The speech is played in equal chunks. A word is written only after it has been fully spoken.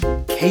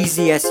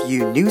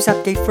KZSU News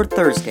Update for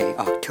Thursday,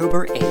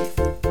 October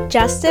 8th.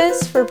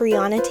 Justice for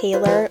Breonna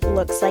Taylor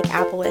looks like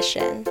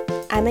abolition.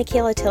 I'm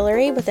Michaela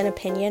Tillery with an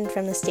opinion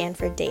from the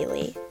Stanford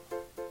Daily.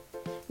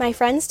 My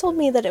friends told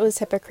me that it was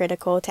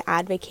hypocritical to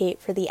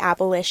advocate for the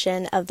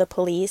abolition of the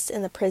police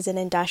in the prison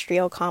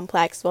industrial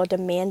complex while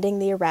demanding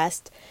the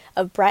arrest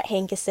of Brett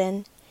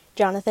Hankison,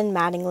 Jonathan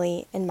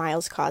Mattingly, and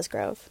Myles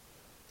Cosgrove.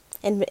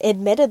 And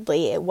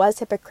admittedly, it was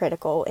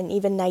hypocritical and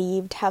even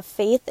naive to have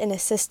faith in a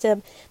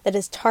system that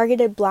has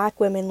targeted black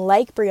women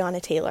like Breonna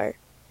Taylor,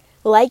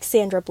 like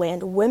Sandra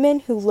Bland,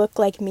 women who look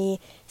like me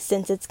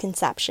since its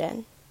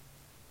conception.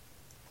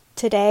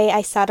 Today,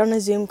 I sat on a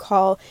Zoom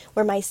call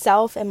where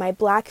myself and my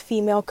black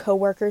female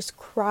coworkers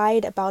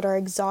cried about our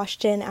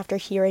exhaustion after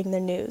hearing the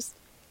news.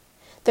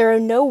 There are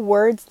no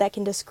words that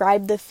can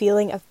describe the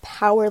feeling of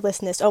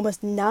powerlessness,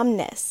 almost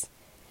numbness,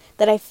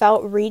 that I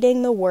felt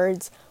reading the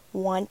words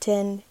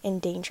wanton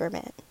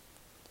endangerment.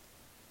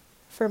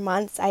 For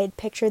months, I had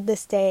pictured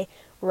this day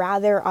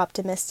rather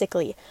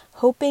optimistically,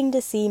 hoping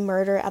to see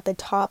murder at the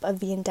top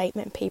of the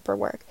indictment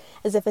paperwork,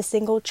 as if a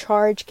single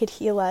charge could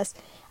heal us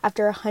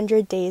after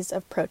 100 days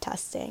of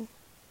protesting.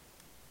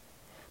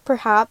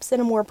 Perhaps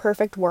in a more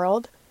perfect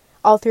world,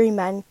 all three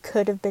men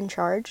could have been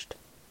charged.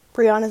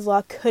 Breonna's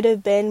law could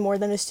have been more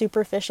than a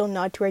superficial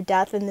nod to her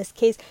death. In this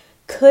case,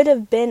 could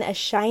have been a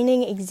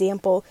shining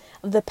example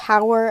of the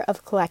power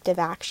of collective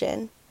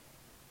action.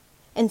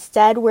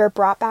 Instead, we're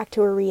brought back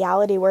to a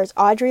reality where, as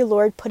Audre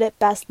Lorde put it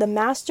best, the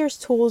master's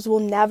tools will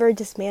never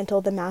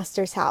dismantle the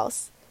master's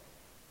house.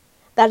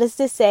 That is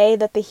to say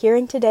that the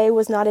hearing today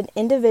was not an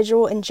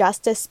individual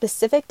injustice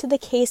specific to the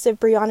case of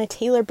Breonna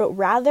Taylor, but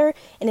rather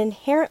an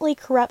inherently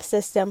corrupt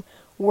system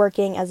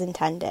working as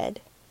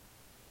intended.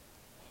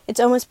 It's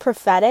almost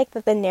prophetic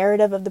that the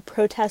narrative of the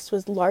protest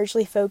was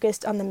largely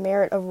focused on the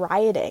merit of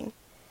rioting.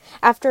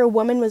 After a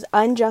woman was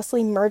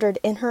unjustly murdered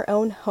in her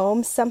own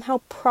home, somehow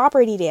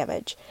property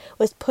damage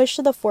was pushed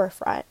to the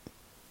forefront.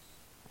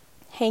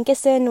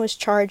 Hankison was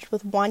charged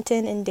with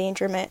wanton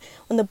endangerment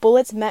when the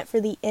bullets meant for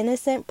the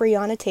innocent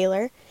Breonna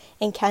Taylor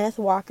and Kenneth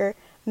Walker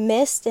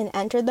missed and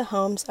entered the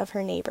homes of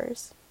her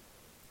neighbors.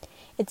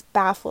 It's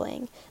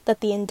baffling that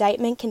the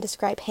indictment can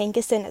describe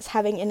Hankison as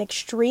having an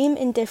extreme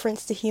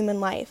indifference to human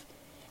life,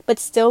 but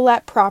still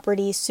let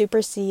property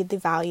supersede the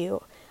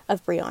value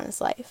of Breonna's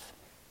life.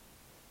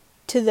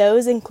 To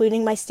those,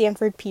 including my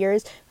Stanford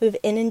peers, who have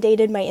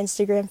inundated my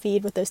Instagram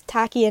feed with those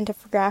tacky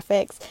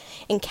infographics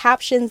and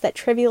captions that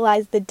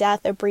trivialize the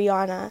death of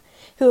Breonna,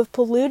 who have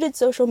polluted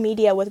social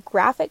media with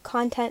graphic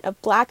content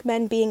of black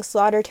men being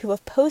slaughtered, who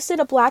have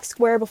posted a black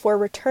square before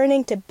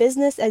returning to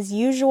business as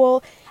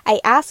usual, I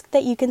ask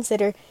that you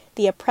consider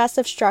the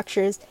oppressive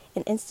structures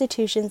and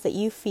institutions that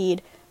you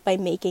feed by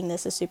making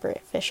this a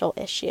superficial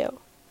issue.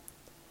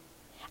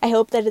 I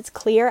hope that it's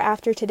clear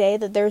after today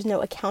that there is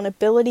no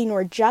accountability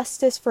nor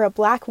justice for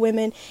black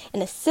women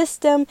in a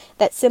system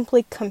that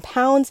simply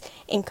compounds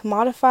and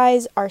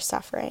commodifies our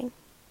suffering.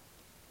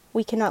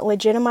 We cannot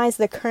legitimize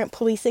the current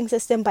policing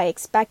system by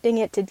expecting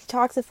it to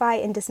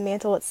detoxify and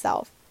dismantle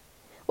itself.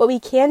 What we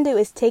can do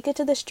is take it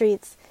to the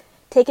streets,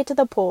 take it to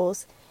the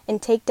polls, and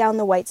take down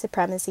the white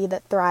supremacy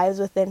that thrives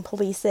within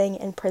policing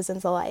and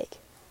prisons alike.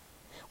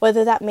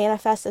 Whether that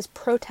manifests as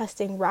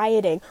protesting,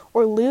 rioting,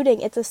 or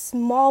looting, it's a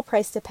small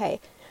price to pay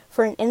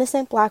for an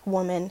innocent black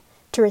woman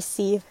to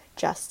receive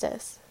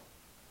justice.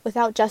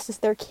 Without justice,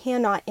 there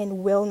cannot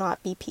and will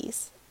not be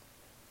peace.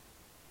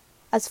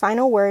 As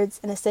final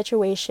words in a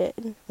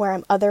situation where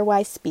I'm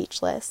otherwise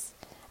speechless,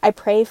 I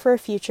pray for a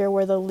future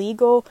where the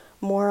legal,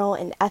 moral,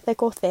 and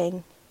ethical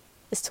thing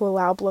is to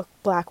allow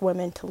black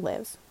women to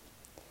live.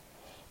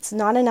 It's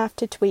not enough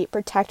to tweet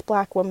 "Protect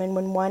Black Women"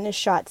 when one is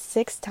shot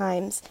 6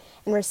 times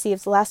and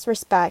receives less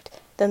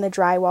respect than the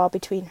drywall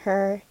between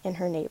her and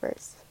her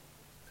neighbors.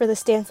 For the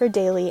Stanford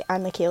Daily,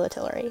 I'm Michaela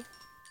Tillery.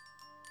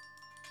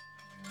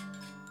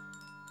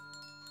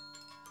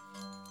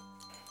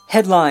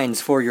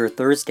 Headlines for your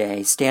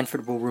Thursday.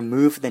 Stanford will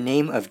remove the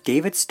name of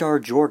David Starr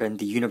Jordan,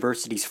 the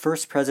university's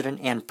first president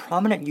and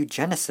prominent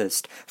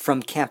eugenicist,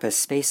 from campus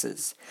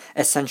spaces.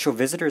 Essential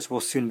visitors will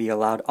soon be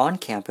allowed on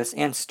campus,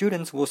 and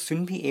students will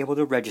soon be able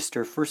to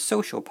register for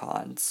social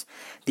pods.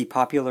 The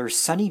popular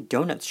Sunny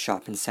Donuts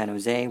shop in San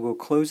Jose will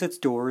close its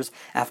doors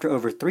after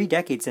over 3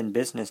 decades in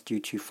business due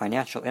to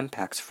financial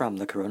impacts from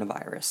the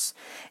coronavirus.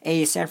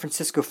 A San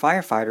Francisco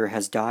firefighter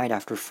has died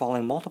after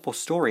falling multiple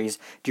stories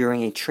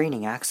during a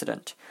training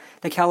accident.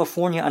 The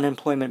California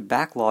unemployment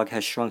backlog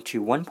has shrunk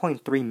to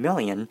 1.3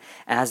 million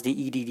as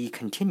the EDD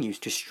continues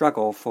to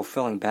struggle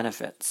fulfilling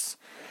benefits.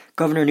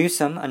 Governor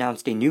Newsom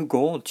announced a new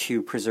goal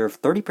to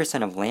preserve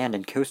 30% of land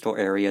in coastal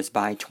areas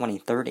by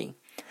 2030.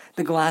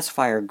 The Glass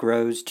Fire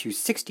grows to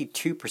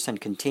 62%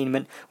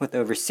 containment with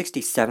over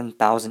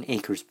 67,000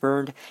 acres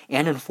burned,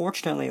 and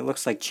unfortunately it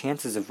looks like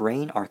chances of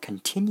rain are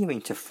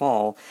continuing to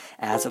fall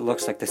as it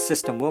looks like the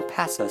system will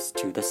pass us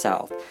to the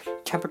south.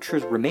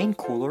 Temperatures remain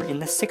cooler in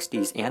the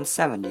 60s and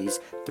 70s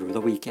through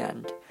the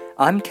weekend.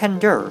 I'm Ken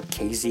Durr,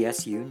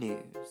 KZSU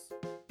News.